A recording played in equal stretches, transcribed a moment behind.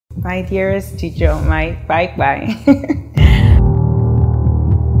My dearest Jijo, my bye-bye.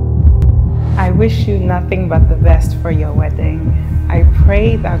 I wish you nothing but the best for your wedding. I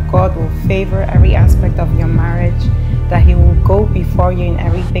pray that God will favor every aspect of your marriage, that He will go before you in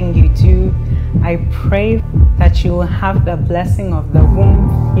everything you do. I pray that you will have the blessing of the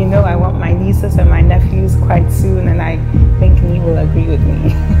womb. You know, I want my nieces and my nephews quite soon, and I think Ni will agree with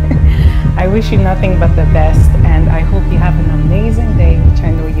me. I wish you nothing but the best, and I hope you have an amazing day, which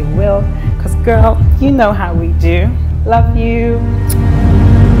I know you will, because girl, you know how we do. Love you.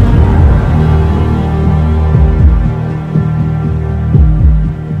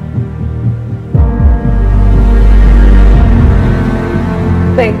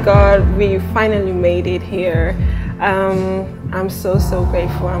 Thank God we finally made it here. I'm so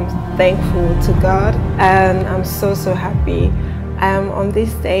grateful. I'm thankful to God, and I'm so happy. On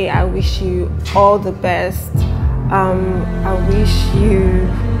this day, I wish you all the best. I wish you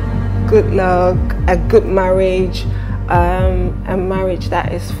good luck, a good marriage, a marriage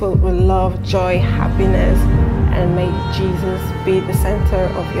that is filled with love, joy, happiness, and may Jesus be the center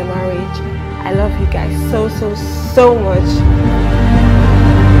of your marriage. I love you guys so much.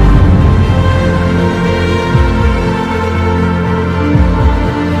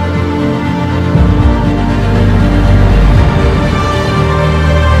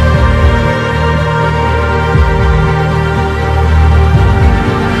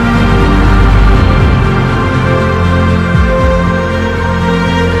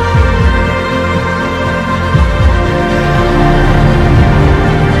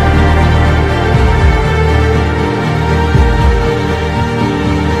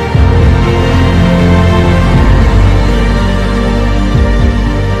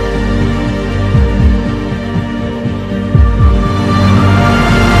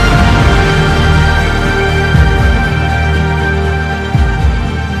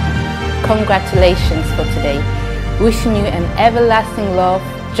 Congratulations for today. Wishing you an everlasting love,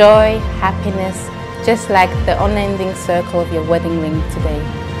 joy, happiness, just like the unending circle of your wedding ring today.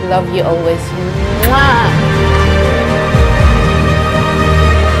 Love you always. Mwah!